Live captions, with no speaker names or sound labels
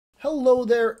Hello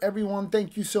there, everyone.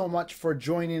 Thank you so much for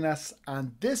joining us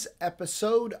on this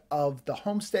episode of the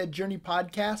Homestead Journey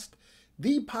Podcast,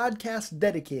 the podcast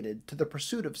dedicated to the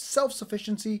pursuit of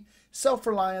self-sufficiency,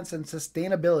 self-reliance, and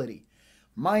sustainability.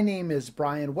 My name is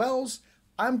Brian Wells.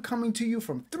 I'm coming to you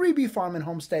from 3B Farm and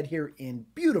Homestead here in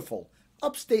beautiful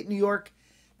upstate New York.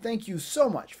 Thank you so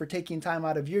much for taking time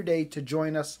out of your day to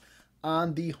join us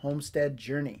on the Homestead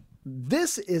Journey.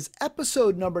 This is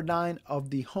episode number 9 of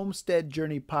the Homestead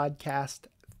Journey Podcast.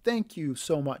 Thank you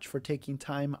so much for taking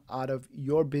time out of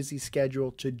your busy schedule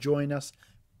to join us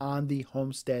on the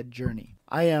Homestead Journey.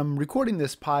 I am recording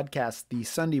this podcast the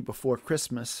Sunday before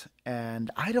Christmas,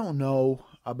 and I don't know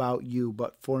about you,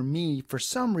 but for me, for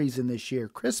some reason this year,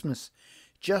 Christmas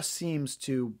just seems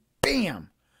to, bam!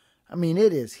 I mean,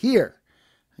 it is here.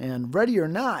 And ready or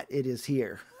not, it is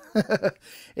here.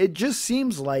 It just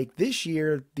seems like this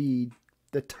year the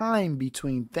time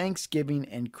between Thanksgiving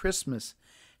and Christmas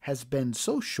has been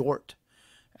so short,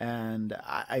 and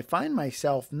I find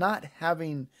myself not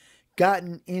having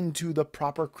gotten into the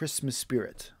proper Christmas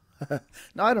spirit.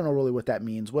 Now, I don't know really what that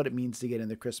means, what it means to get in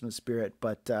the Christmas spirit,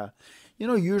 but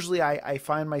usually I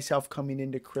find myself coming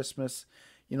into Christmas,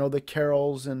 the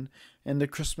carols and the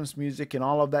Christmas music and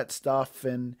all of that stuff,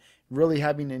 and really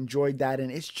having enjoyed that. And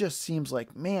it just seems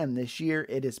like, man, this year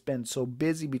it has been so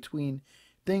busy between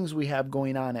things we have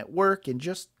going on at work and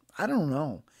just, I don't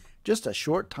know, just a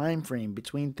short time frame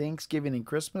between Thanksgiving and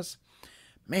Christmas.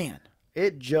 Man,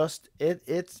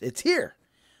 it's here.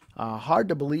 Hard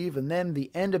to believe. And then the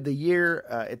end of the year,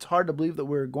 it's hard to believe that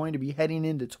we're going to be heading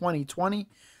into 2020,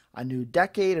 a new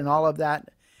decade, and all of that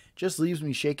just leaves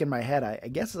me shaking my head. I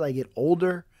guess as I get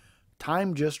older,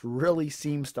 time just really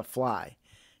seems to fly.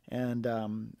 And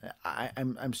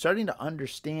I'm starting to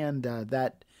understand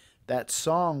that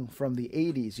song from the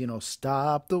 80s,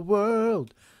 stop the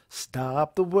world,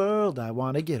 I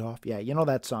want to get off. Yeah,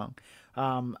 that song.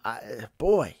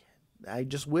 I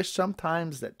just wish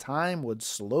sometimes that time would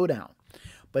slow down.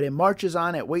 But it marches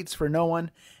on, it waits for no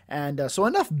one. And so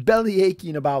enough belly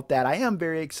aching about that. I am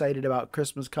very excited about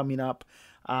Christmas coming up.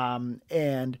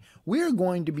 And we're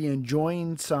going to be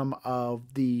enjoying some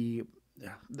of the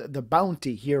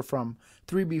bounty here from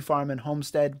 3B Farm and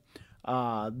Homestead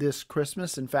this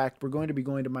Christmas. In fact, we're going to be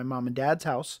going to my mom and dad's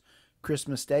house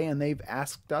Christmas Day, and they've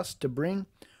asked us to bring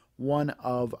one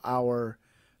of our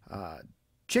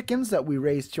chickens that we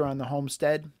raised here on the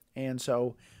homestead. And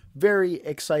so very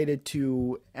excited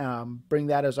to bring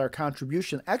that as our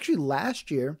contribution. Actually,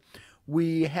 last year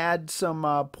we had some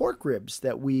pork ribs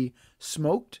that we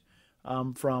smoked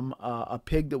from a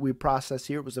pig that we processed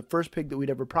here. It was the first pig that we'd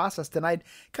ever processed, and I'd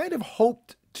kind of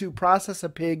hoped to process a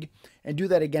pig and do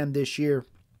that again this year,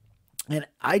 and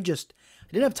I didn't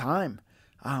have time.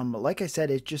 Like I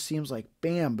said, it just seems like,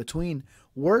 bam, between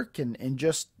work and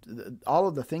just all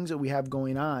of the things that we have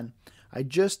going on, I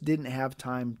just didn't have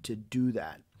time to do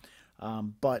that.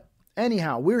 But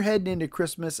anyhow, we're heading into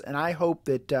Christmas, and I hope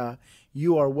that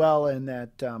you are well and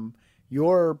that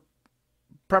your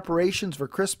preparations for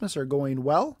Christmas are going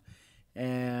well.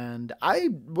 And I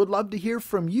would love to hear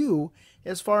from you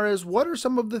as far as what are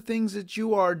some of the things that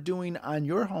you are doing on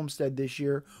your homestead this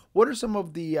year. What are some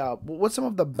of the what's some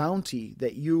of the bounty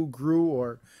that you grew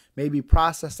or maybe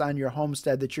processed on your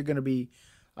homestead that you're going to be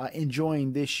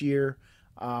enjoying this year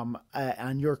on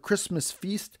your Christmas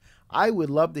feast? I would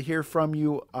love to hear from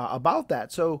you about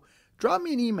that. So drop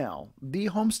me an email,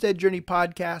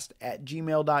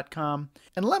 TheHomesteadJourneyPodcast@gmail.com,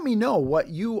 and let me know what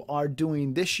you are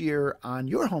doing this year on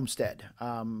your homestead,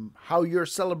 how you're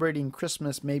celebrating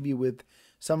Christmas, maybe with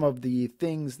some of the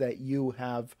things that you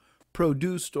have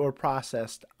produced or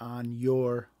processed on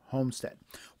your homestead.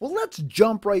 Well, let's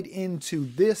jump right into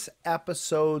this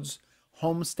episode's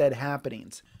homestead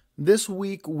happenings. This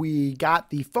week we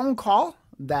got the phone call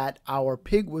that our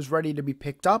pig was ready to be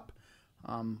picked up.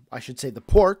 I should say the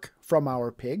pork from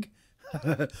our pig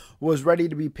was ready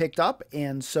to be picked up.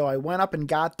 And so I went up and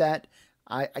got that.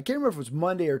 I can't remember if it was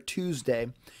Monday or Tuesday,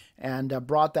 and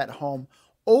brought that home.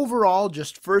 Overall,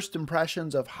 just first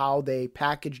impressions of how they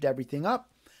packaged everything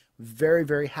up. Very,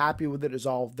 very happy with it. It's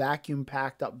all vacuum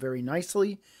packed up very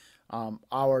nicely.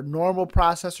 Our normal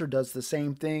processor does the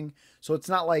same thing. So it's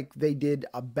not like they did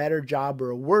a better job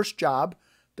or a worse job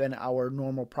than our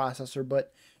normal processor,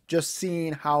 but just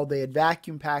seeing how they had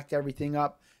vacuum packed everything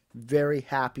up, very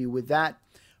happy with that.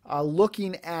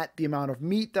 Looking at the amount of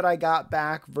meat that I got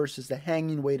back versus the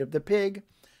hanging weight of the pig,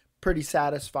 pretty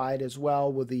satisfied as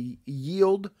well with the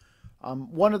yield.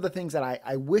 One of the things that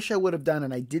I wish I would have done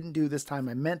and I didn't do this time,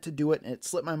 I meant to do it and it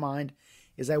slipped my mind,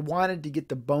 is I wanted to get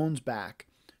the bones back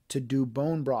to do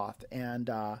bone broth. And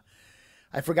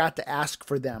I forgot to ask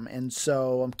for them. And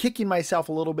so I'm kicking myself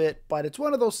a little bit, but it's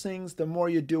one of those things, the more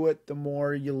you do it, the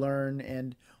more you learn.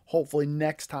 And hopefully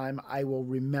next time I will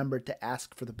remember to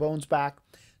ask for the bones back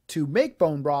to make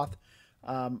bone broth.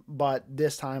 But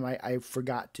this time I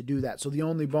forgot to do that. So the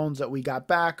only bones that we got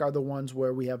back are the ones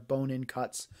where we have bone-in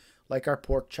cuts, like our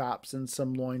pork chops and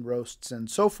some loin roasts and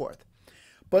so forth.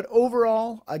 But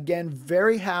overall, again,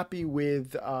 very happy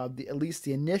with at least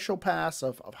the initial pass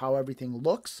of how everything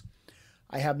looks.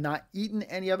 I have not eaten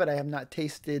any of it. I have not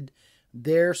tasted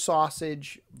their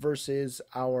sausage versus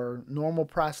our normal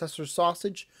processor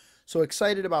sausage. So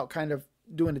excited about kind of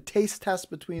doing a taste test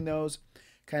between those,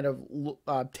 kind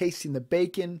of tasting the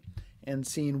bacon and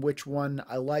seeing which one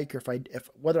I like, or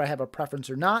whether I have a preference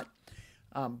or not.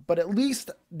 But at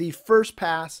least the first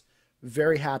pass,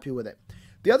 very happy with it.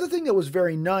 The other thing that was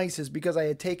very nice is because I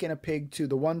had taken a pig to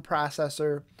the one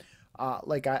processor,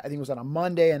 like I think it was on a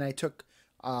Monday, and I took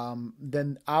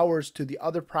then hours to the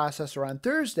other processor on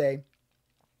Thursday,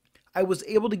 I was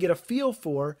able to get a feel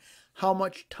for how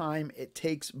much time it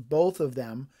takes both of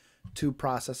them to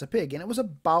process a pig. And it was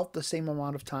about the same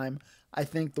amount of time. I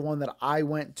think the one that I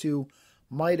went to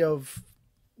might have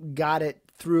got it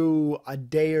through a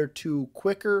day or two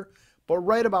quicker, but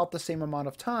right about the same amount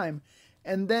of time.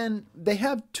 And then they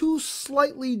have two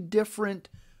slightly different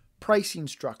pricing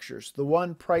structures. The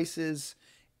one prices,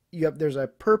 there's a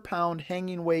per pound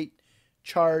hanging weight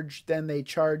charge, then they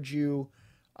charge you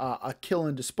a kill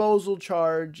and disposal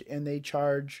charge, and they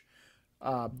charge,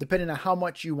 depending on how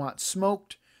much you want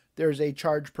smoked, there's a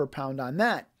charge per pound on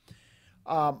that.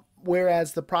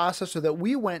 Whereas the processor that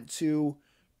we went to,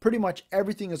 pretty much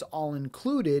everything is all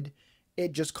included.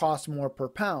 It just costs more per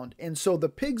pound. And so the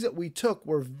pigs that we took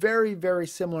were very, very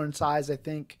similar in size. I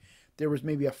think there was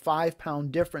maybe a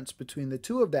 5-pound difference between the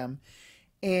two of them.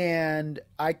 And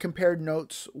I compared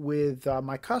notes with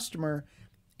my customer,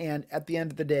 and at the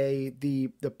end of the day,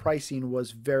 the pricing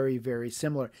was very, very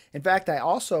similar. In fact, I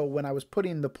also, when I was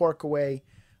putting the pork away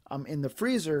in the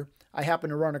freezer, I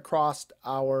happened to run across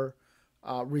our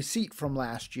receipt from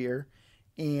last year,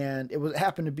 and it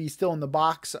happened to be still in the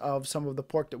box of some of the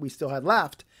pork that we still had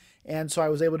left. And so I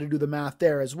was able to do the math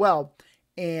there as well.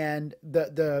 And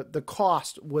the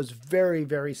cost was very,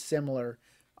 very similar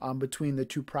between the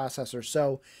two processors.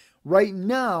 So right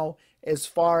now, as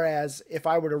far as if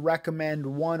I were to recommend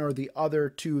one or the other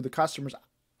to the customers,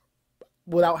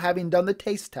 without having done the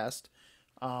taste test,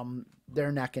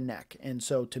 they're neck and neck. And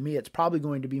so to me, it's probably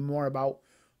going to be more about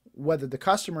whether the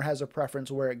customer has a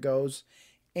preference where it goes,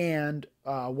 and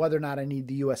whether or not I need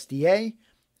the USDA.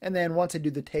 And then once I do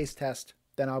the taste test,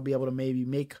 then I'll be able to maybe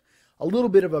make a little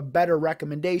bit of a better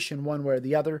recommendation one way or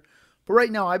the other. But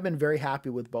right now, I've been very happy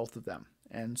with both of them.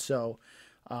 And so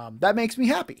that makes me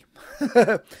happy.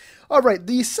 All right,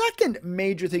 the second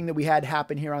major thing that we had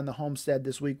happen here on the homestead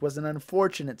this week was an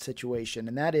unfortunate situation.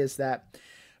 And that is that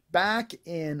back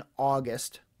in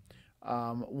August,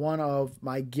 one of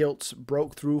my gilts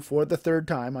broke through for the third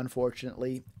time,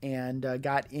 unfortunately, and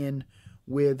got in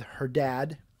with her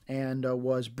dad and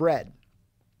was bred.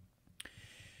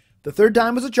 The third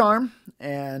time was a charm,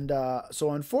 and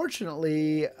so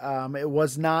unfortunately, it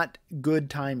was not good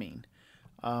timing.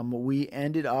 We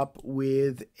ended up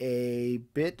with a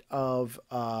bit of,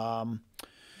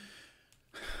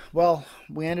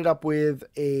 we ended up with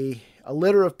a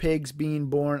litter of pigs being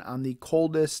born on the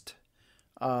coldest,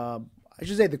 I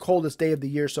should say the coldest day of the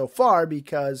year so far,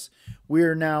 because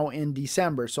we're now in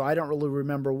December. So I don't really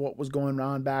remember what was going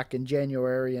on back in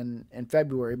January and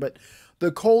February, but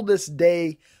the coldest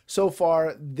day so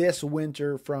far this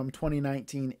winter from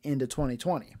 2019 into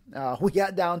 2020. We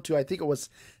got down to, I think it was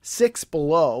 6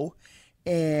 below,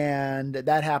 and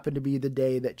that happened to be the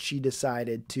day that she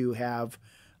decided to have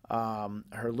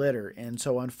her litter. And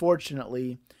so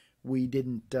unfortunately, we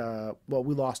didn't,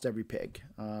 we lost every pig,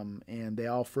 and they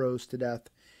all froze to death.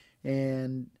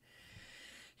 And,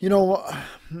 you know,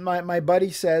 my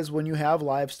buddy says when you have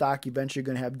livestock, eventually you're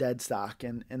going to have dead stock,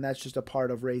 and that's just a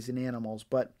part of raising animals.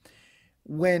 But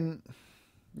when,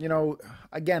 you know,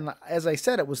 again, as I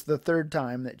said, it was the third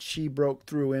time that she broke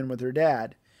through in with her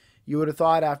dad. You would have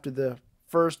thought after the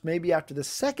first, maybe after the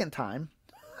second time,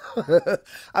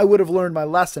 I would have learned my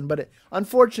lesson, but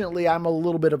unfortunately, I'm a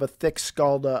little bit of a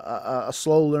thick-skulled, a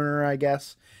slow learner, I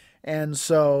guess, and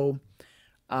so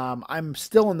I'm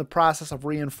still in the process of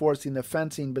reinforcing the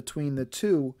fencing between the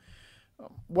two.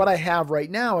 What I have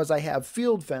right now is I have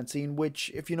field fencing,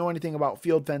 which, if you know anything about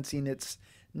field fencing, it's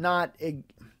not,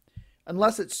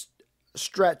 unless it's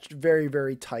stretched very,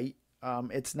 very tight,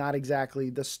 it's not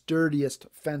exactly the sturdiest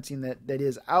fencing that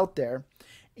is out there.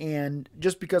 And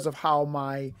just because of how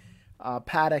my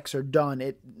paddocks are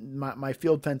done, my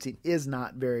field fencing is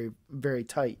not very, very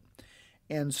tight.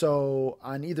 And so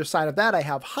on either side of that, I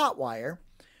have hot wire.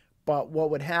 But what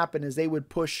would happen is they would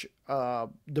push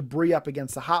debris up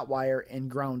against the hot wire and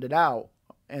ground it out.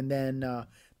 And then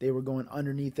they were going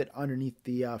underneath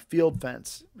the field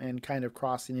fence and kind of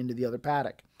crossing into the other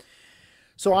paddock.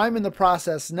 So I'm in the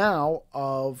process now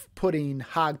of putting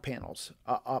hog panels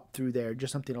up through there,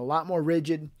 just something a lot more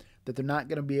rigid that they're not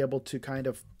going to be able to kind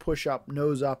of push up,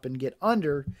 nose up, and get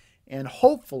under. And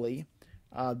hopefully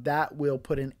that will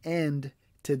put an end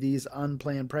to these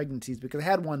unplanned pregnancies, because I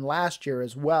had one last year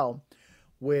as well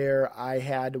where I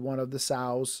had one of the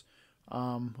sows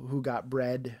who got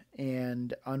bred,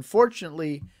 and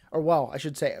unfortunately, or well, I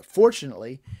should say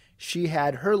fortunately, she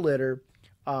had her litter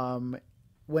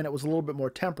when it was a little bit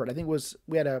more temperate. I think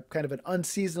we had a kind of an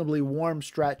unseasonably warm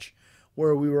stretch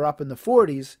where we were up in the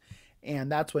 40s,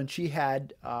 and that's when she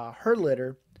had her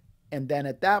litter. And then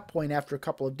at that point, after a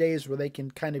couple of days where they can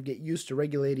kind of get used to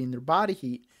regulating their body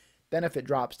heat, then if it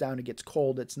drops down and gets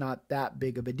cold, it's not that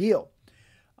big of a deal.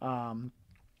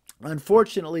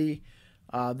 Unfortunately,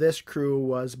 this crew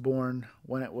was born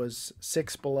when it was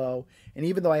 6 below. And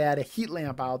even though I had a heat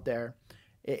lamp out there,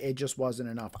 it just wasn't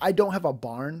enough. I don't have a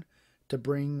barn to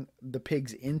bring the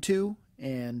pigs into.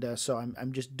 And so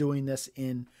I'm just doing this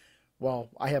in, well,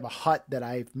 I have a hut that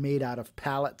I've made out of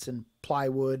pallets and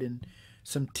plywood and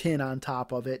some tin on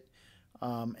top of it.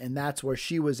 And that's where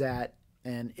she was at.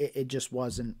 And it just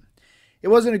wasn't. It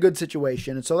wasn't a good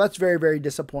situation, and so that's very, very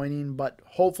disappointing, but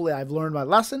hopefully I've learned my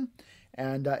lesson,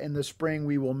 and in the spring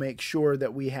we will make sure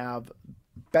that we have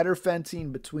better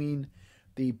fencing between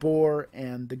the boar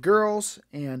and the girls,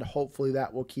 and hopefully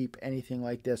that will keep anything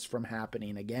like this from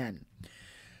happening again.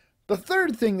 The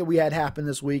third thing that we had happen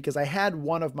this week is I had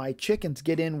one of my chickens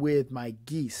get in with my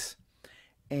geese,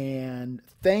 and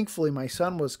thankfully my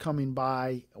son was coming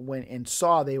by and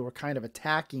saw they were kind of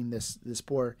attacking this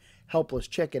poor helpless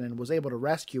chicken and was able to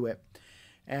rescue it.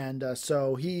 And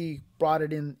so he brought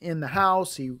it in the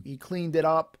house. He cleaned it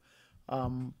up,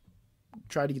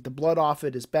 tried to get the blood off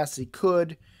it as best he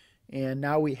could. And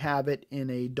now we have it in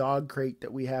a dog crate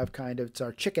that we have it's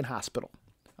our chicken hospital.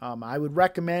 I would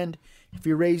recommend, if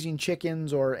you're raising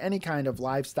chickens or any kind of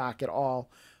livestock at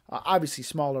all, obviously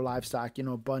smaller livestock,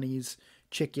 bunnies,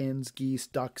 chickens, geese,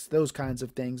 ducks, those kinds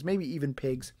of things, maybe even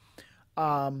pigs,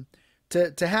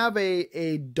 to have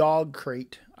a dog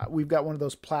crate. We've got one of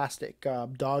those plastic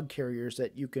dog carriers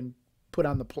that you can put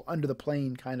on under the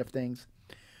plane kind of things.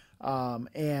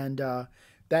 That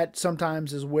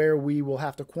sometimes is where we will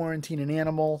have to quarantine an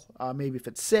animal, maybe if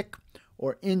it's sick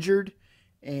or injured.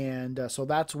 And so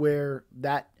that's where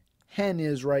that hen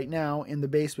is right now, in the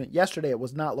basement. Yesterday it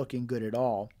was not looking good at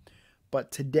all,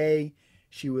 but today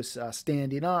she was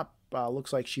standing up.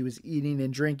 Looks like she was eating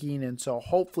and drinking, and so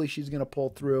hopefully she's going to pull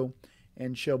through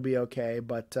and she'll be okay.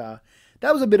 But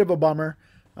that was a bit of a bummer.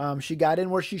 She got in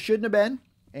where she shouldn't have been,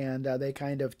 and they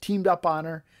kind of teamed up on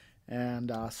her.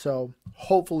 And so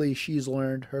hopefully she's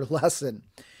learned her lesson.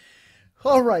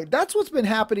 All right, that's what's been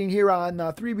happening here on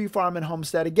 3B Farm and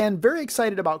Homestead. Again, very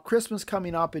excited about Christmas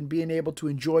coming up and being able to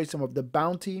enjoy some of the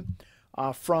bounty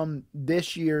from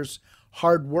this year's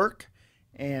hard work.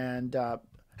 And I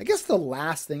guess the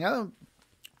last thing,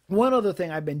 one other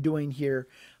thing I've been doing here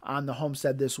on the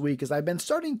homestead this week is I've been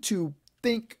starting to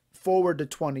think forward to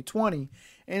 2020,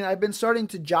 and I've been starting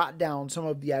to jot down some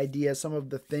of the ideas, some of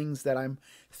the things that I'm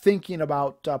thinking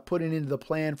about putting into the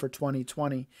plan for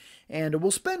 2020. And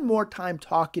we'll spend more time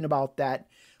talking about that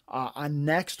on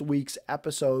next week's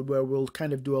episode, where we'll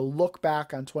kind of do a look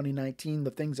back on 2019, the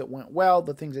things that went well,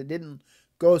 the things that didn't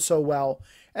go so well,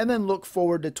 and then look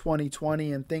forward to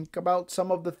 2020 and think about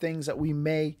some of the things that we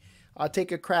may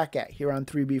take a crack at here on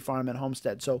 3B Farm and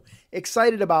Homestead. So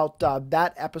excited about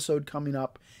that episode coming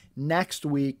up next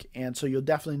week, and so you're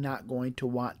definitely not going to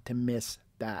want to miss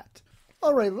that.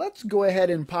 All right, let's go ahead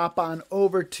and pop on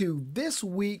over to this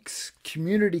week's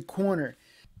Community Corner.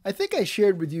 I think I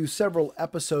shared with you several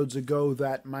episodes ago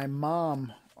that my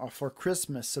mom, for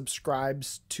Christmas,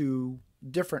 subscribes to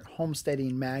different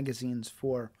homesteading magazines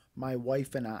for my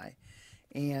wife and I.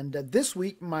 And this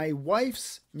week, my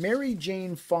wife's Mary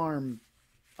Jane Farm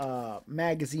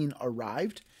magazine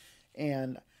arrived.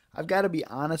 And I've got to be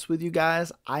honest with you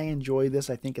guys, I enjoy this,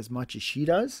 I think, as much as she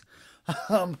does.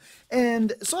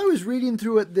 And so I was reading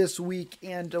through it this week,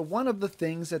 and one of the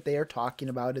things that they are talking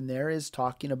about in there is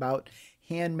talking about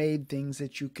handmade things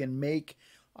that you can make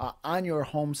on your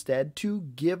homestead to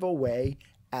give away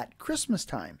at Christmas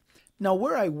time. Now,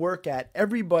 where I work at,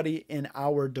 everybody in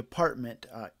our department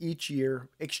each year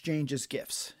exchanges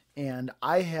gifts. And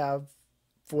I have,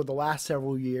 for the last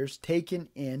several years, taken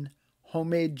in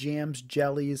homemade jams,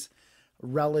 jellies,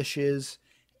 relishes,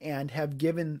 and have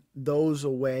given those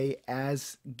away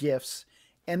as gifts.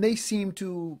 And they seem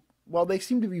to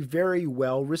be very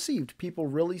well received. People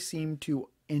really seem to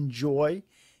enjoy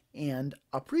and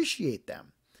appreciate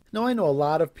them. Now, I know a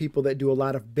lot of people that do a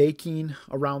lot of baking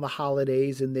around the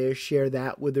holidays, and they share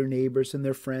that with their neighbors and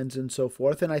their friends and so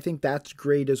forth. And I think that's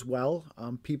great as well.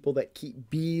 People that keep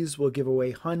bees will give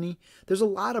away honey. There's a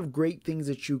lot of great things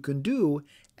that you can do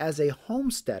as a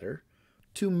homesteader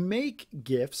to make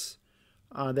gifts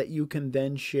that you can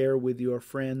then share with your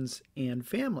friends and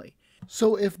family.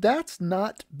 So if that's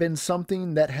not been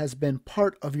something that has been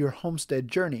part of your homestead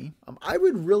journey, I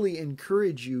would really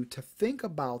encourage you to think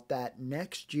about that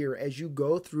next year as you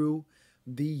go through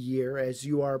the year, as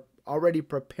you are already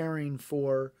preparing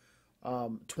for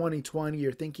 2020.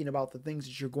 You're thinking about the things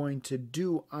that you're going to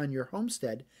do on your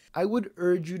homestead. I would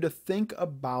urge you to think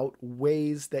about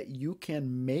ways that you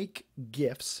can make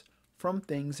gifts from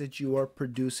things that you are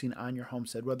producing on your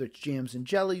homestead, whether it's jams and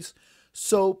jellies,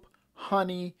 soap,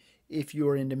 honey. If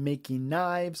you're into making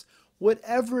knives,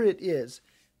 whatever it is,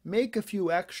 make a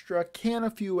few extra, can a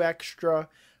few extra,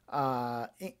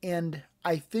 and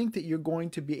I think that you're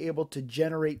going to be able to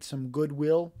generate some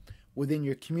goodwill within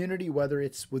your community, whether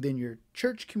it's within your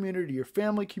church community, your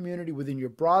family community, within your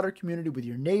broader community, with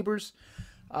your neighbors.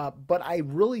 But I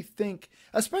really think,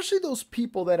 especially those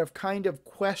people that have kind of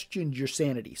questioned your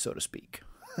sanity, so to speak,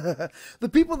 the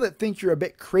people that think you're a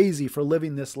bit crazy for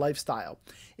living this lifestyle,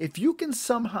 if you can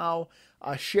somehow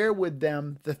share with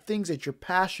them the things that you're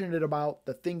passionate about,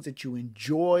 the things that you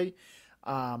enjoy,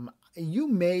 you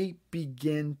may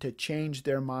begin to change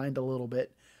their mind a little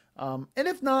bit. And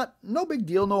if not, no big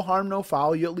deal, no harm, no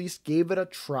foul. You at least gave it a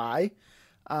try.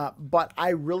 But I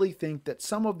really think that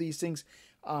some of these things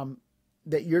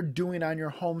that you're doing on your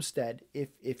homestead,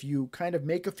 if you kind of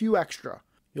make a few extra,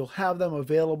 you'll have them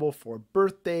available for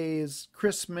birthdays,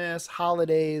 Christmas,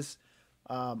 holidays,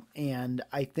 and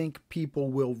I think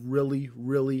people will really,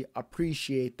 really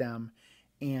appreciate them,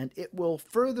 and it will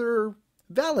further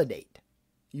validate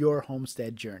your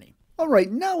homestead journey. All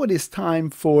right, now it is time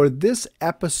for this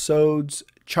episode's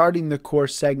Charting the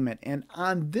Course segment, and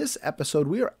on this episode,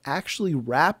 we are actually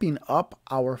wrapping up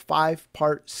our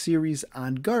 5-part series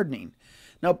on gardening.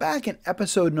 Now, back in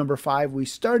episode number 5, we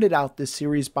started out this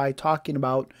series by talking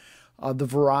about the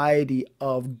variety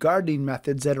of gardening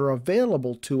methods that are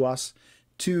available to us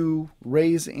to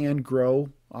raise and grow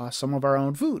some of our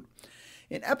own food.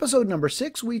 In episode number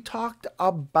 6, we talked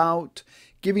about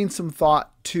giving some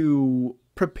thought to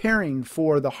preparing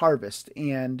for the harvest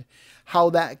and how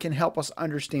that can help us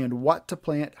understand what to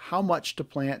plant, how much to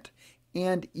plant,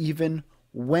 and even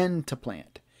when to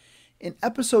plant. In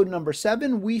episode number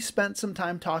 7, we spent some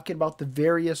time talking about the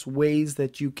various ways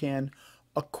that you can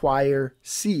acquire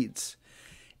seeds.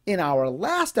 In our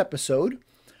last episode,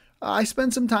 I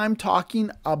spent some time talking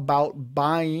about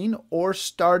buying or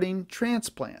starting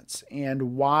transplants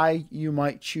and why you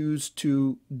might choose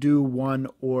to do one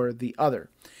or the other.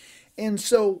 And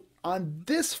so on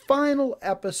this final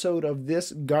episode of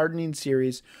this gardening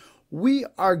series, we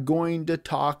are going to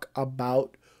talk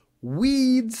about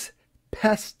weeds,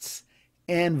 pests,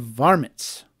 and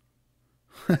varmints.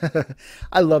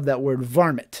 I love that word,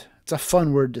 varmint. It's a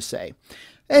fun word to say.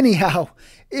 Anyhow,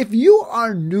 if you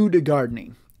are new to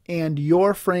gardening and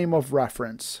your frame of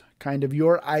reference, kind of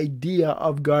your idea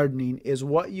of gardening, is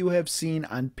what you have seen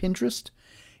on Pinterest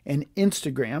and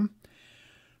Instagram,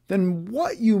 then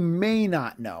what you may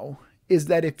not know is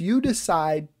that if you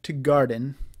decide to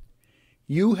garden,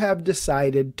 you have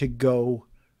decided to go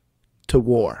to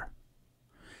war.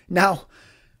 Now,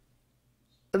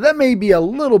 that may be a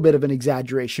little bit of an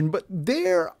exaggeration, but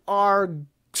there are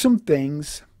some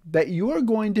things that you are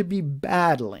going to be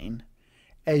battling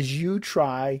as you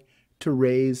try to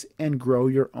raise and grow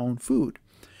your own food.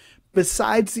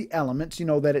 Besides the elements,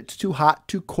 that it's too hot,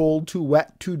 too cold, too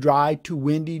wet, too dry, too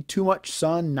windy, too much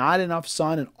sun, not enough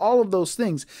sun, and all of those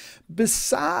things.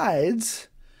 Besides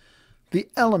the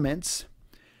elements,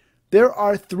 there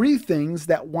are 3 things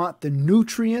that want the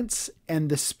nutrients and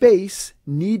the space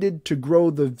needed to grow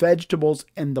the vegetables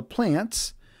and the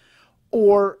plants,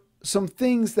 or some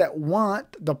things that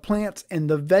want the plants and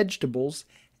the vegetables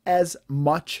as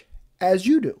much as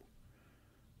you do.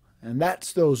 And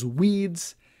that's those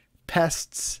weeds,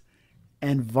 pests,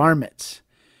 and varmints.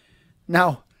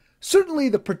 Now, certainly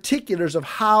the particulars of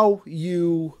how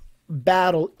you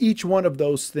battle each one of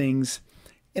those things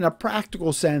in a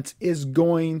practical sense is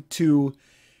going to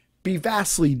be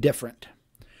vastly different.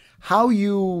 How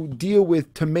you deal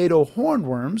with tomato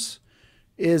hornworms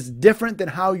is different than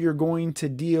how you're going to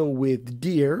deal with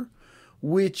deer,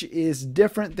 which is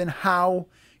different than how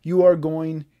you are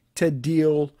going to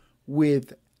deal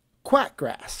with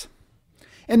quackgrass.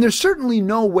 And there's certainly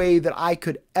no way that I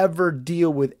could ever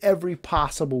deal with every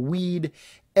possible weed,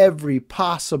 every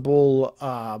possible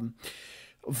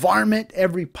varmint,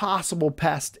 every possible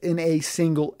pest in a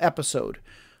single episode.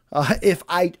 If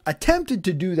I attempted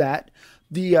to do that,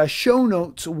 the show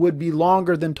notes would be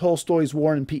longer than Tolstoy's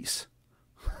War and Peace.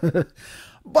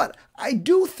 But I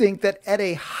do think that at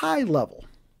a high level,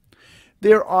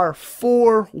 there are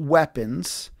 4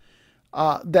 weapons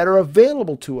that are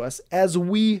available to us as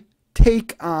we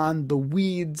take on the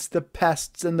weeds, the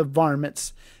pests, and the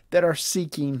varmints that are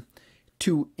seeking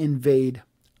to invade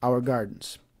our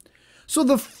gardens. So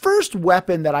the first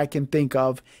weapon that I can think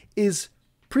of is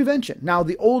prevention. Now,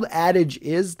 the old adage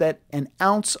is that an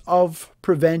ounce of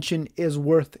prevention is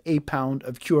worth a pound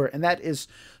of cure, and that is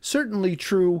certainly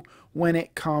true when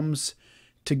it comes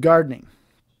to gardening.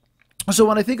 So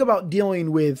when I think about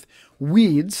dealing with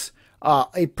weeds,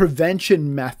 a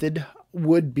prevention method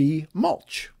would be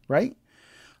mulch, right?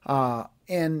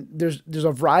 And there's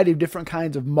a variety of different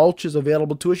kinds of mulches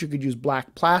available to us. You could use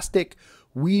black plastic,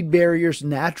 weed barriers,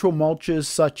 natural mulches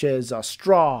such as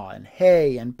straw and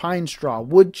hay and pine straw,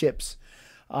 wood chips,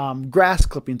 grass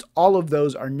clippings. All of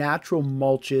those are natural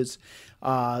mulches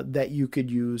that you could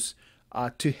use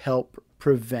to help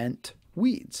prevent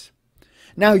weeds.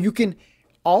 Now, you can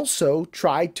also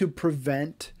try to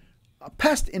prevent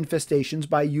pest infestations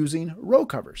by using row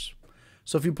covers.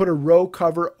 So if you put a row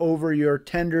cover over your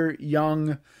tender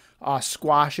young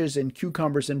squashes and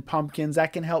cucumbers and pumpkins,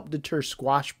 that can help deter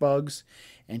squash bugs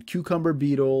and cucumber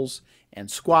beetles and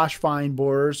squash vine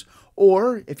borers.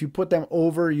 Or if you put them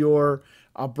over your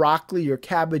broccoli, your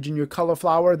cabbage, and your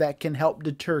cauliflower, that can help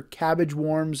deter cabbage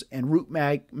worms and root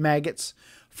maggots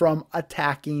from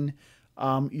attacking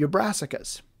your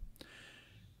brassicas.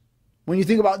 When you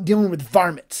think about dealing with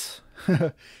varmints,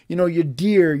 your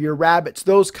deer, your rabbits,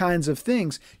 those kinds of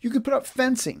things, you could put up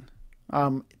fencing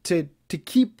to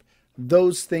keep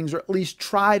those things, or at least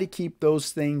try to keep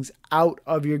those things out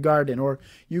of your garden. Or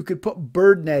you could put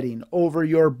bird netting over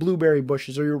your blueberry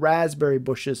bushes or your raspberry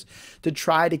bushes to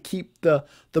try to keep the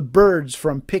birds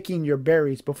from picking your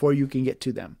berries before you can get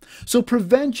to them. So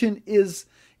prevention is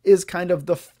kind of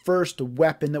the first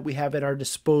weapon that we have at our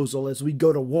disposal as we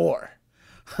go to war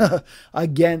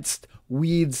against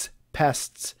weeds,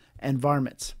 pests, and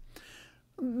varmints.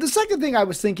 The second thing I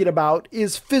was thinking about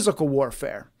is physical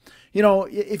warfare.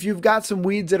 If you've got some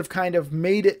weeds that have kind of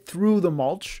made it through the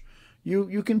mulch,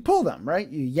 you can pull them, right?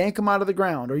 You yank them out of the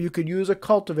ground, or you could use a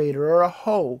cultivator or a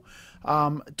hoe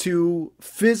to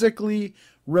physically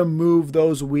remove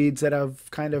those weeds that have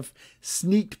kind of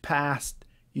sneaked past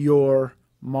your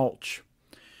mulch.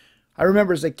 I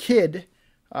remember as a kid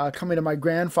coming to my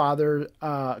grandfather's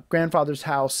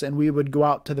house, and we would go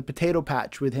out to the potato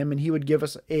patch with him, and he would give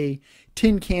us a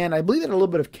tin can. I believe it had a little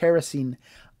bit of kerosene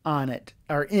on it,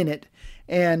 or in it,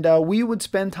 and we would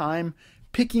spend time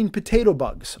picking potato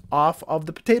bugs off of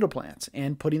the potato plants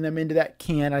and putting them into that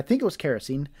can. I think it was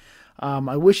kerosene.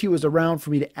 I wish he was around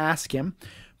for me to ask him,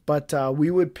 but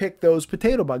we would pick those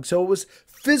potato bugs. So it was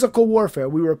physical warfare.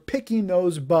 We were picking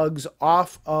those bugs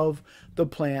off of the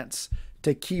plants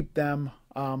to keep them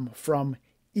from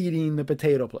eating the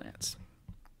potato plants.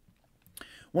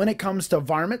 When it comes to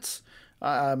varmints,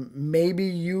 maybe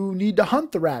you need to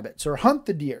hunt the rabbits or hunt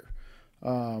the deer.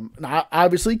 Now,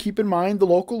 obviously, keep in mind the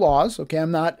local laws. Okay,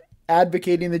 I'm not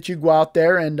advocating that you go out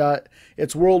there and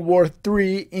it's World War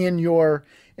III in your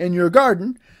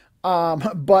garden,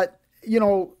 but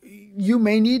you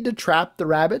may need to trap the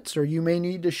rabbits, or you may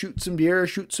need to shoot some deer or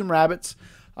shoot some rabbits.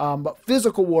 But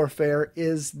physical warfare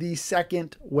is the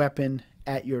second weapon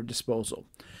at your disposal.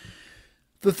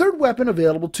 The third weapon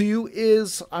available to you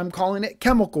is, I'm calling it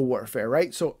chemical warfare,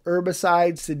 right? So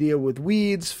herbicides to deal with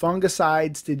weeds,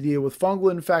 fungicides to deal with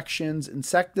fungal infections,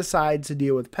 insecticides to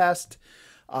deal with pests,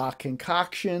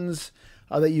 concoctions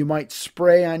that you might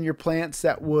spray on your plants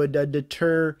that would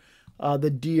deter the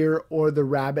deer or the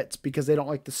rabbits because they don't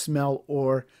like the smell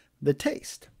or the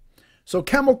taste. So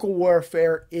chemical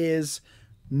warfare is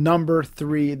number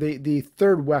 3, the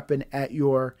third weapon at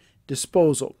your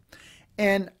disposal.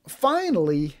 And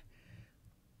finally,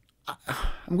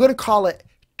 I'm going to call it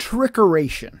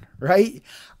trickeration, right?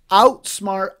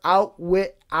 Outsmart,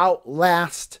 outwit,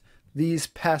 outlast these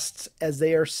pests as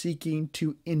they are seeking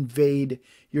to invade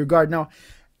your garden. Now,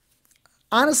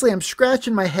 honestly, I'm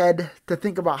scratching my head to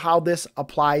think about how this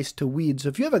applies to weeds. So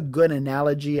if you have a good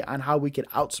analogy on how we could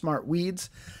outsmart weeds,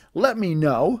 let me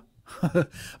know.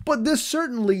 But this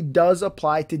certainly does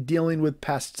apply to dealing with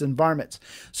pests and varmints.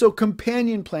 So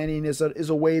companion planting is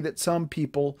a way that some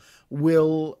people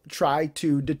will try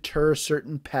to deter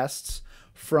certain pests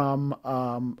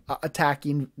from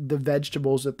attacking the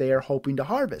vegetables that they are hoping to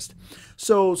harvest.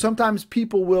 So sometimes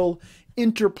people will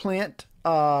interplant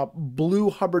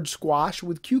blue Hubbard squash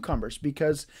with cucumbers,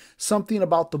 because something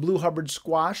about the blue Hubbard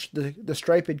squash, the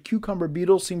striped cucumber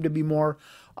beetles seem to be more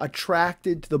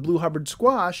attracted to the blue Hubbard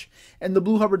squash, and the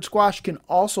blue Hubbard squash can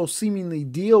also seemingly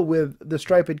deal with the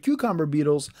striped cucumber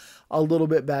beetles a little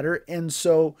bit better, and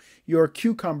so your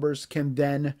cucumbers can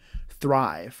then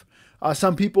thrive.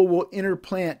 Some people will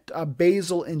interplant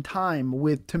basil and thyme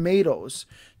with tomatoes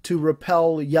to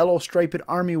repel yellow striped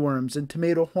armyworms and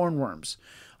tomato hornworms.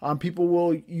 People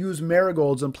will use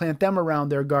marigolds and plant them around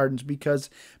their gardens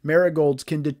because marigolds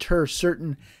can deter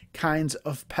certain kinds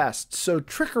of pests. So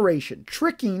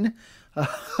tricking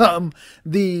the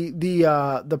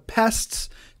pests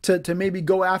to maybe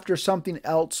go after something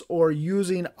else, or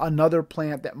using another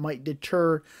plant that might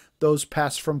deter those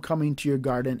pests from coming to your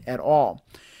garden at all.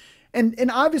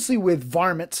 And obviously with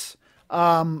varmints,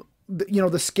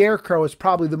 the scarecrow is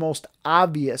probably the most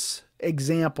obvious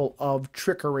example of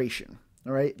trickeration.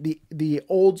 All right, the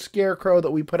old scarecrow that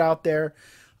we put out there,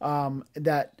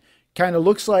 that kind of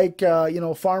looks like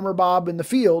Farmer Bob in the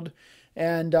field,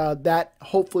 and that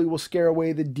hopefully will scare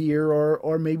away the deer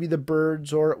or maybe the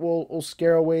birds, or it will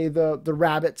scare away the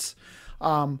rabbits.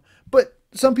 But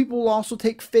some people will also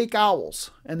take fake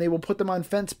owls and they will put them on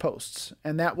fence posts,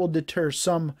 and that will deter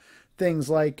some things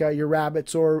like your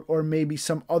rabbits or maybe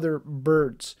some other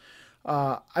birds.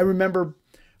 I remember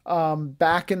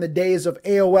back in the days of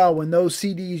AOL, when those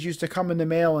CDs used to come in the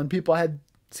mail and people had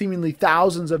seemingly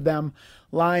thousands of them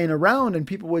lying around, and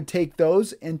people would take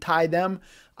those and tie them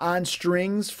on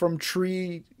strings from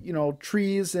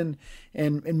trees and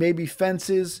maybe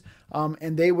fences,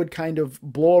 and they would kind of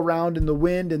blow around in the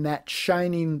wind, and that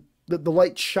the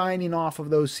light shining off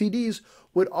of those CDs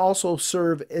would also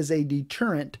serve as a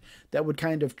deterrent that would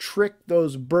kind of trick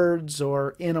those birds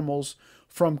or animals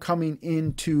from coming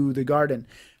into the garden.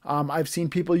 I've seen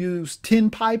people use tin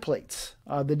pie plates,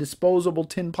 the disposable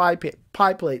tin pie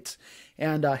plates,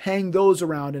 and hang those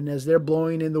around, and as they're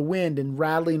blowing in the wind and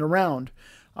rattling around,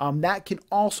 that can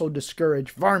also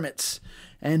discourage varmints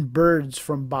and birds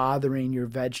from bothering your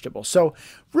vegetables. So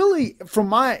really, from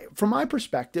my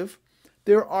perspective,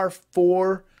 there are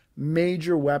 4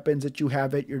 major weapons that you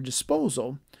have at your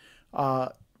disposal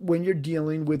when you're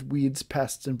dealing with weeds,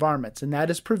 pests, and varmints, and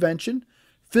that is prevention,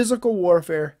 physical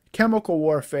warfare, chemical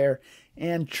warfare,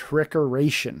 and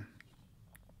trickeration.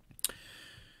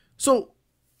 So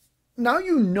now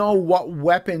you know what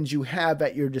weapons you have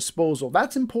at your disposal.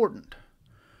 That's important.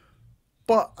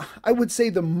 But I would say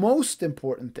the most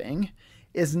important thing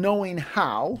is knowing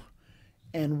how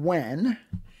and when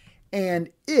and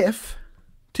if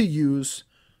to use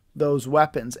those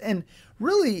weapons. And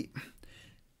really,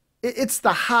 it's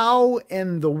the how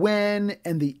and the when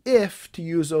and the if to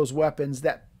use those weapons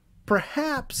that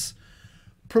perhaps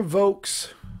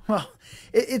provokes,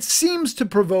 it seems to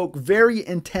provoke very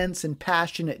intense and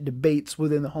passionate debates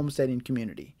within the homesteading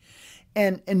community.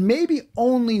 And maybe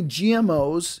only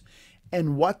GMOs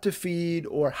and what to feed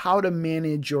or how to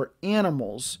manage your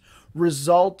animals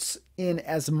results in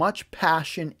as much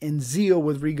passion and zeal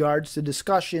with regards to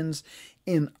discussions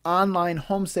in online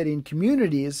homesteading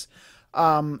communities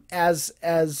as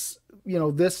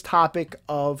this topic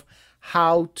of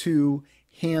how to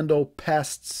handle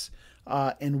pests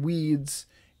and weeds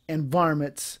and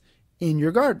varmints in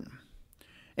your garden.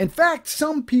 In fact,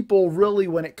 some people really,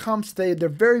 when it comes to they're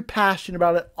very passionate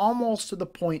about it, almost to the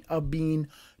point of being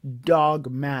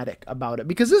dogmatic about it,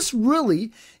 because this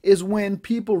really is when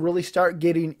people really start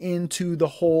getting into the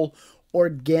whole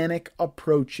organic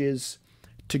approaches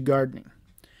to gardening.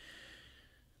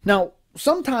 Now,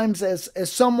 sometimes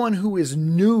as someone who is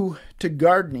new to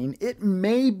gardening, it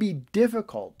may be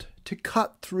difficult to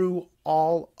cut through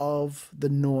all of the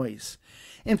noise.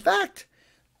 In fact,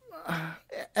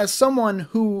 as someone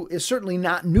who is certainly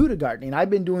not new to gardening, I've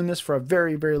been doing this for a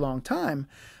very, very long time,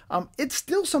 it's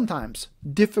still sometimes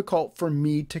difficult for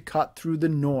me to cut through the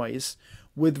noise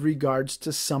with regards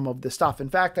to some of the stuff. In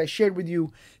fact, I shared with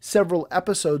you several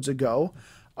episodes ago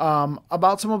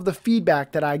about some of the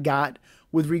feedback that I got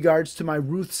with regards to my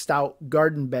Ruth Stout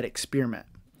garden bed experiment.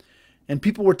 And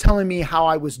people were telling me how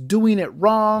I was doing it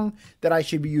wrong, that I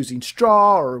should be using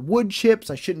straw or wood chips,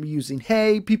 I shouldn't be using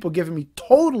hay. People giving me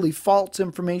totally false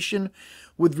information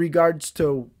with regards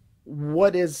to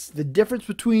what is the difference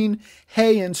between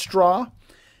hay and straw.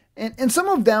 And some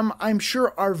of them, I'm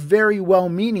sure, are very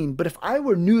well-meaning. But if I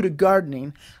were new to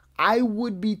gardening, I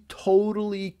would be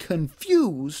totally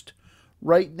confused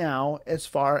right now as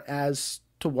far as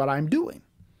to what I'm doing.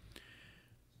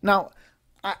 Now,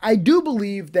 I do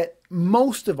believe that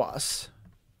most of us,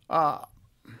 I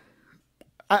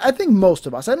think most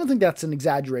of us, I don't think that's an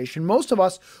exaggeration, most of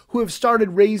us who have started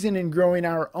raising and growing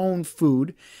our own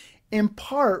food, in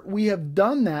part, we have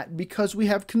done that because we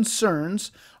have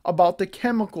concerns about the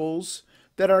chemicals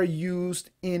that are used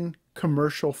in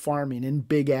commercial farming, in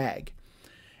big ag.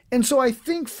 And so I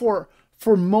think for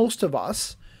most of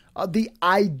us, the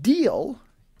ideal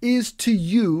is to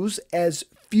use as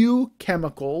few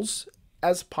chemicals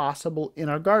as possible in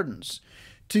our gardens,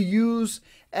 to use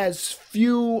as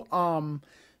few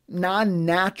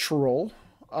non-natural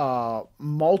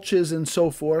mulches and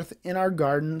so forth in our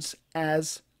gardens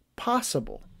as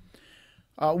possible.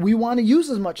 We want to use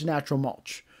as much natural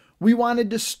mulch. We want to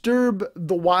disturb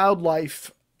the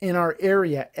wildlife in our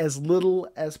area as little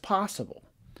as possible.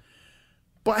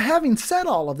 But having said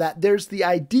all of that, there's the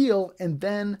ideal and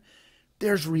then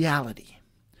there's reality.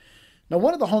 Now,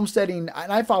 one of the homesteading,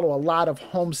 and I follow a lot of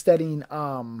homesteading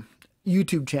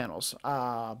YouTube channels,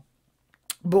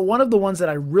 but one of the ones that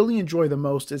I really enjoy the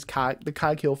most is the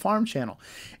Cog Hill Farm channel.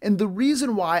 And the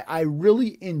reason why I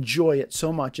really enjoy it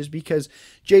so much is because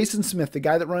Jason Smith, the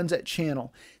guy that runs that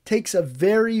channel, takes a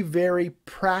very, very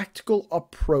practical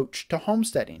approach to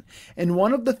homesteading. And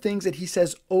one of the things that he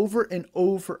says over and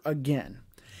over again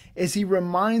is he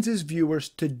reminds his viewers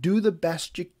to do the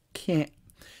best you can,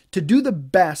 to do the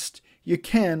best you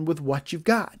can with what you've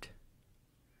got.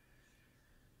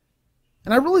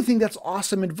 And I really think that's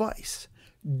awesome advice.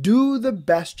 Do the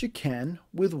best you can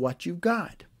with what you've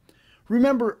got.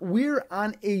 Remember, we're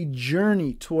on a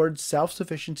journey towards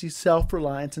self-sufficiency,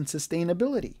 self-reliance, and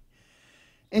sustainability.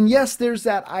 And yes, there's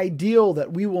that ideal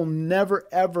that we will never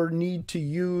ever need to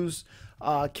use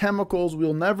chemicals.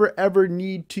 We'll never ever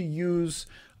need to use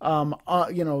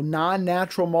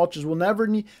non-natural mulches. We'll never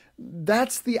need.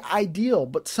 That's the ideal,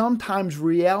 but sometimes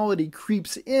reality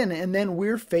creeps in and then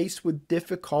we're faced with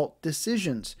difficult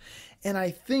decisions. And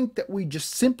I think that we just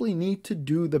simply need to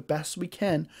do the best we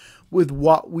can with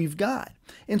what we've got.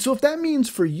 And so if that means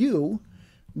for you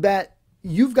that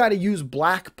you've got to use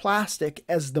black plastic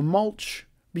as the mulch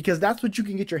because that's what you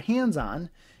can get your hands on,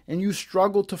 and you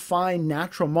struggle to find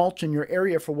natural mulch in your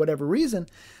area for whatever reason,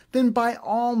 then by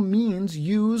all means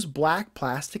use black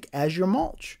plastic as your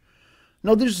mulch.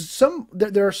 Now,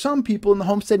 there are some people in the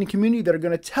homesteading community that are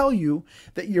going to tell you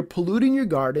that you're polluting your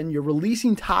garden, you're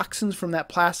releasing toxins from that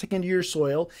plastic into your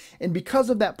soil, and because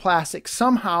of that plastic,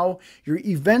 somehow you're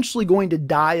eventually going to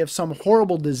die of some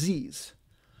horrible disease.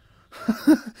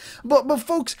 But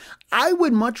folks, I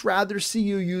would much rather see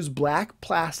you use black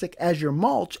plastic as your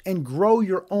mulch and grow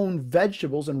your own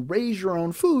vegetables and raise your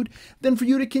own food than for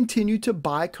you to continue to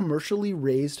buy commercially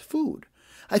raised food.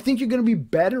 I think you're going to be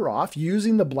better off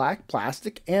using the black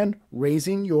plastic and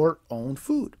raising your own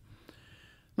food.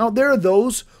 Now, there are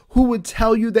those who would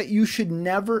tell you that you should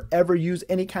never ever use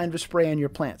any kind of spray on your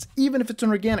plants, even if it's an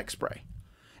organic spray.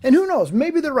 And who knows,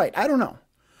 maybe they're right, I don't know.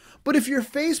 But if you're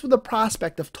faced with the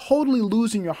prospect of totally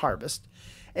losing your harvest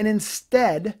and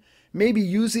instead maybe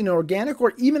using an organic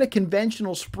or even a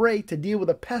conventional spray to deal with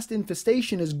a pest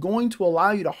infestation is going to allow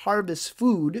you to harvest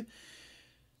food,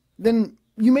 then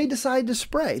you may decide to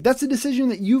spray. That's a decision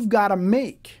that you've got to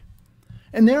make.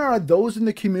 And there are those in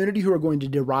the community who are going to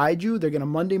deride you. They're going to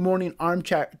Monday morning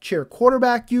armchair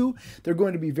quarterback you. They're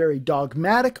going to be very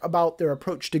dogmatic about their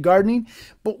approach to gardening.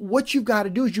 But what you've got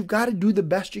to do is you've got to do the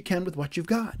best you can with what you've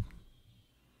got.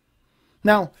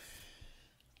 Now,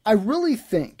 I really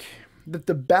think that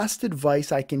the best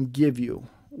advice I can give you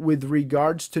with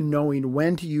regards to knowing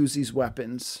when to use these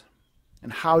weapons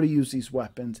and how to use these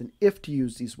weapons and if to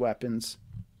use these weapons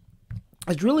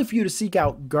is really for you to seek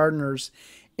out gardeners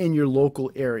in your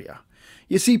local area.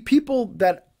 You see, people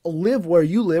that live where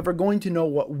you live are going to know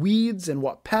what weeds and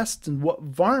what pests and what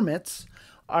varmints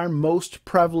are most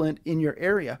prevalent in your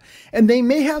area. And they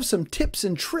may have some tips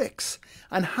and tricks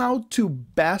on how to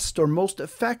best or most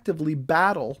effectively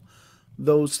battle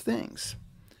those things.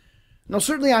 Now,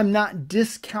 certainly I'm not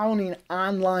discounting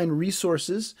online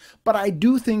resources, but I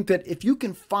do think that if you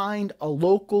can find a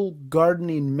local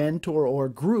gardening mentor or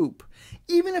group,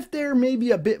 even if they're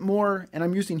maybe a bit more, and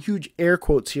I'm using huge air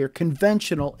quotes here,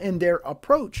 conventional in their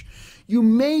approach, you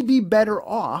may be better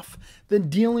off than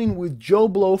dealing with Joe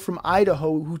Blow from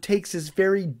Idaho, who takes this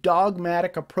very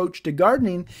dogmatic approach to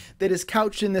gardening that is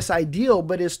couched in this ideal,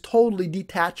 but is totally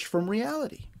detached from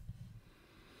reality.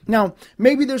 Now,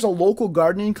 maybe there's a local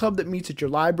gardening club that meets at your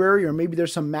library, or maybe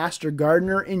there's some master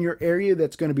gardener in your area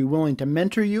that's going to be willing to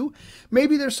mentor you.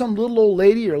 Maybe there's some little old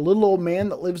lady or little old man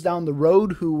that lives down the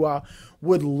road who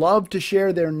would love to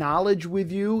share their knowledge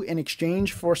with you in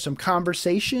exchange for some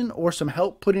conversation or some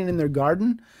help putting in their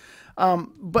garden.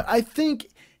 But I think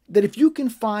that if you can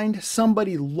find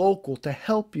somebody local to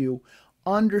help you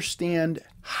understand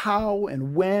how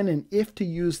and when and if to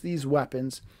use these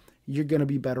weapons, you're going to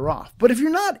be better off. But if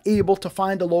you're not able to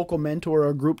find a local mentor or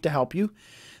a group to help you,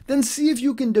 then see if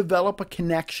you can develop a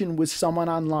connection with someone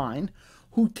online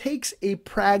who takes a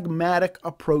pragmatic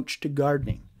approach to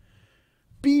gardening.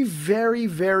 Be very,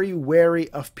 very wary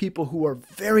of people who are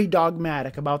very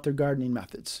dogmatic about their gardening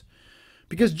methods.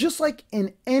 Because just like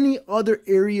in any other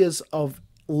areas of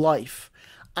life,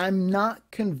 I'm not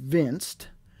convinced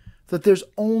that there's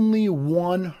only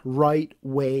one right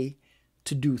way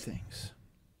to do things.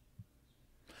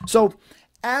 So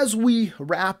as we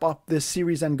wrap up this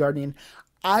series on gardening,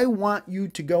 I want you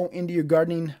to go into your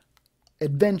gardening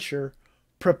adventure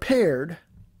prepared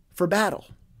for battle.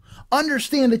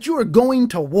 Understand that you are going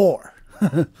to war.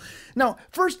 Now,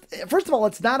 first of all,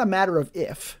 it's not a matter of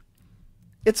if,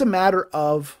 it's a matter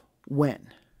of when.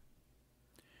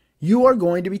 You are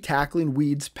going to be tackling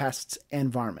weeds, pests,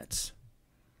 and varmints.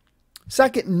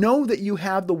 Second, know that you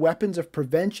have the weapons of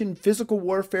prevention, physical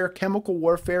warfare, chemical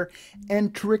warfare,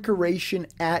 and trickeration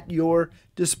at your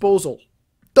disposal.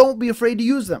 Don't be afraid to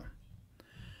use them.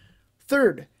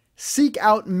 Third, seek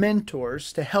out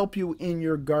mentors to help you in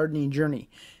your gardening journey.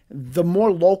 The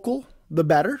more local, the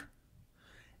better.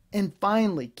 And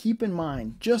finally, keep in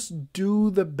mind, just do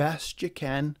the best you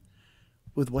can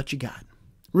with what you got.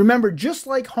 Remember, just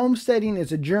like homesteading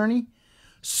is a journey,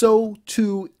 so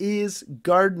too is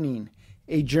gardening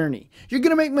a journey. You're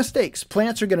going to make mistakes.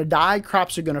 Plants are going to die.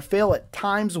 Crops are going to fail at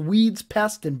times. Weeds,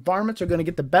 pests, and varmints are going to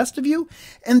get the best of you.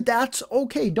 And that's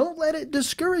okay. Don't let it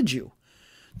discourage you.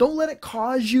 Don't let it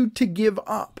cause you to give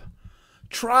up.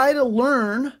 Try to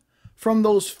learn from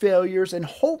those failures, and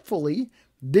hopefully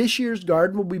this year's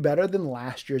garden will be better than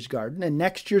last year's garden, and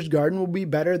next year's garden will be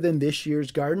better than this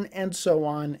year's garden, and so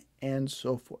on and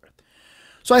so forth.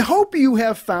 So I hope you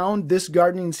have found this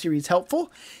gardening series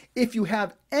helpful. If you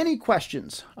have any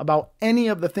questions about any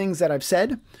of the things that I've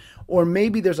said, or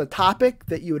maybe there's a topic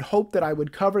that you would hope that I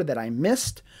would cover that I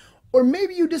missed, or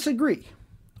maybe you disagree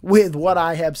with what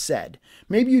I have said,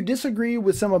 maybe you disagree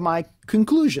with some of my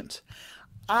conclusions,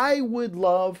 I would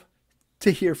love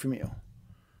to hear from you.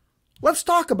 Let's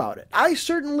talk about it. I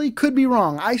certainly could be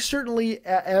wrong. I certainly,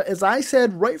 as I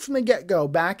said right from the get-go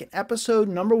back in episode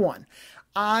number 1,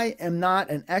 I am not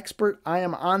an expert. I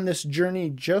am on this journey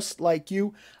just like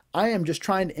you. I am just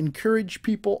trying to encourage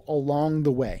people along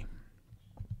the way.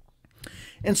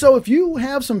 And so if you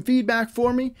have some feedback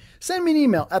for me, send me an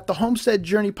email at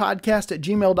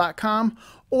TheHomesteadJourneyPodcast@gmail.com,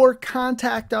 or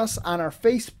contact us on our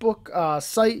Facebook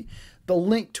site. The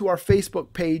link to our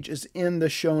Facebook page is in the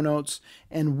show notes,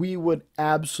 and we would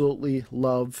absolutely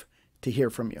love to hear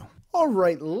from you. All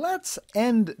right, let's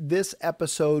end this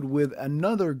episode with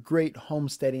another great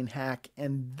homesteading hack,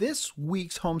 and this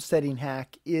week's homesteading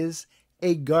hack is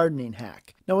a gardening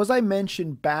hack. Now, as I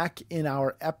mentioned back in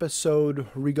our episode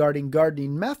regarding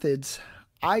gardening methods,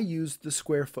 I used the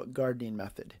square foot gardening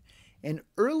method. And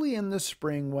early in the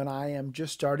spring, when I am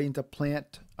just starting to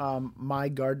plant my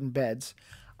garden beds,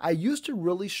 I used to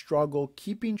really struggle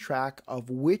keeping track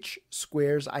of which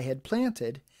squares I had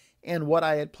planted and what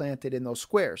I had planted in those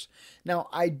squares. Now,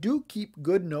 I do keep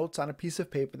good notes on a piece of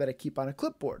paper that I keep on a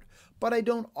clipboard, but I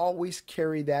don't always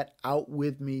carry that out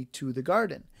with me to the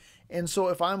garden. And so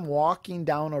if I'm walking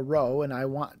down a row and I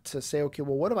want to say, okay,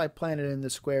 well, what have I planted in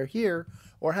this square here?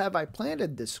 Or have I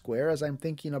planted this square as I'm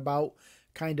thinking about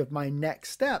kind of my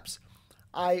next steps?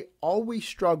 I always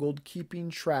struggled keeping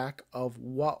track of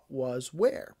what was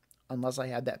where, unless I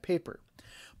had that paper.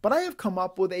 But I have come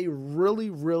up with a really,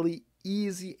 really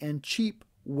easy and cheap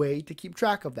way to keep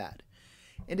track of that.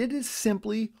 And it is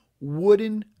simply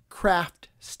wooden craft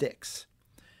sticks.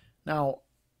 Now,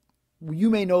 you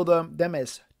may know them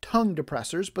as tongue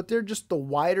depressors, but they're just the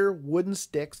wider wooden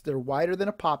sticks. They're wider than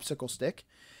a popsicle stick,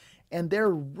 and they're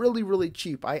really, really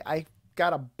cheap. I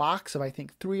got a box of, I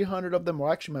think, 300 of them.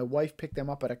 Well, actually, my wife picked them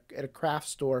up at a craft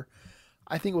store.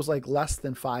 I think it was like less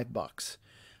than $5.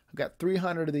 I've got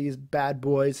 300 of these bad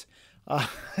boys.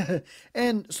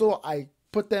 And so I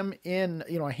put them in,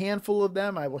 a handful of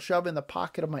them. I will shove in the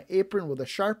pocket of my apron with a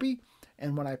Sharpie.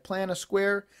 And when I plan a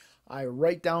square, I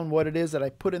write down what it is that I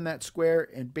put in that square,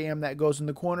 and bam, that goes in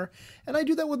the corner. And I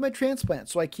do that with my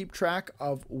transplants. So I keep track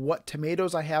of what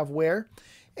tomatoes I have where.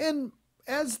 And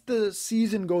as the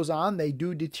season goes on, they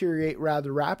do deteriorate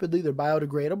rather rapidly. They're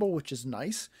biodegradable, which is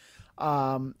nice.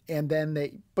 But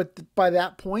by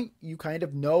that point, you kind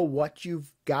of know what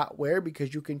you've got where,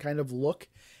 because you can kind of look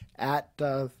at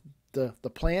the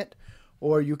plant,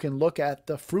 or you can look at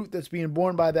the fruit that's being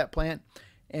borne by that plant.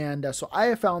 And so I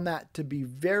have found that to be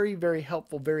very, very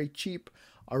helpful, very cheap,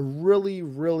 a really,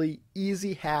 really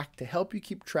easy hack to help you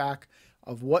keep track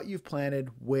of what you've planted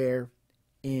where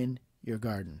in your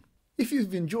garden. If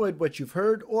you've enjoyed what you've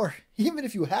heard, or even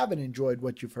if you haven't enjoyed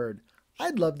what you've heard,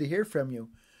 I'd love to hear from you.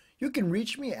 You can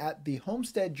reach me at the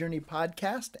Homestead Journey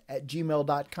Podcast at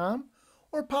gmail.com,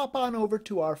 or pop on over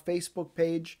to our Facebook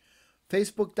page,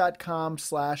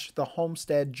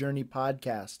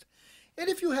 facebook.com/TheHomesteadJourneyPodcast. And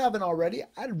if you haven't already,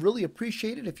 I'd really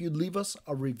appreciate it if you'd leave us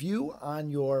a review on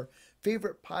your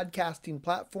favorite podcasting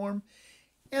platform,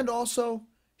 and also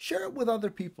share it with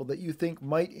other people that you think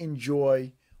might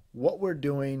enjoy what we're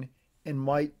doing and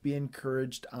might be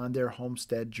encouraged on their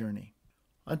homestead journey.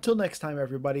 Until next time,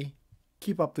 everybody,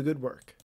 keep up the good work.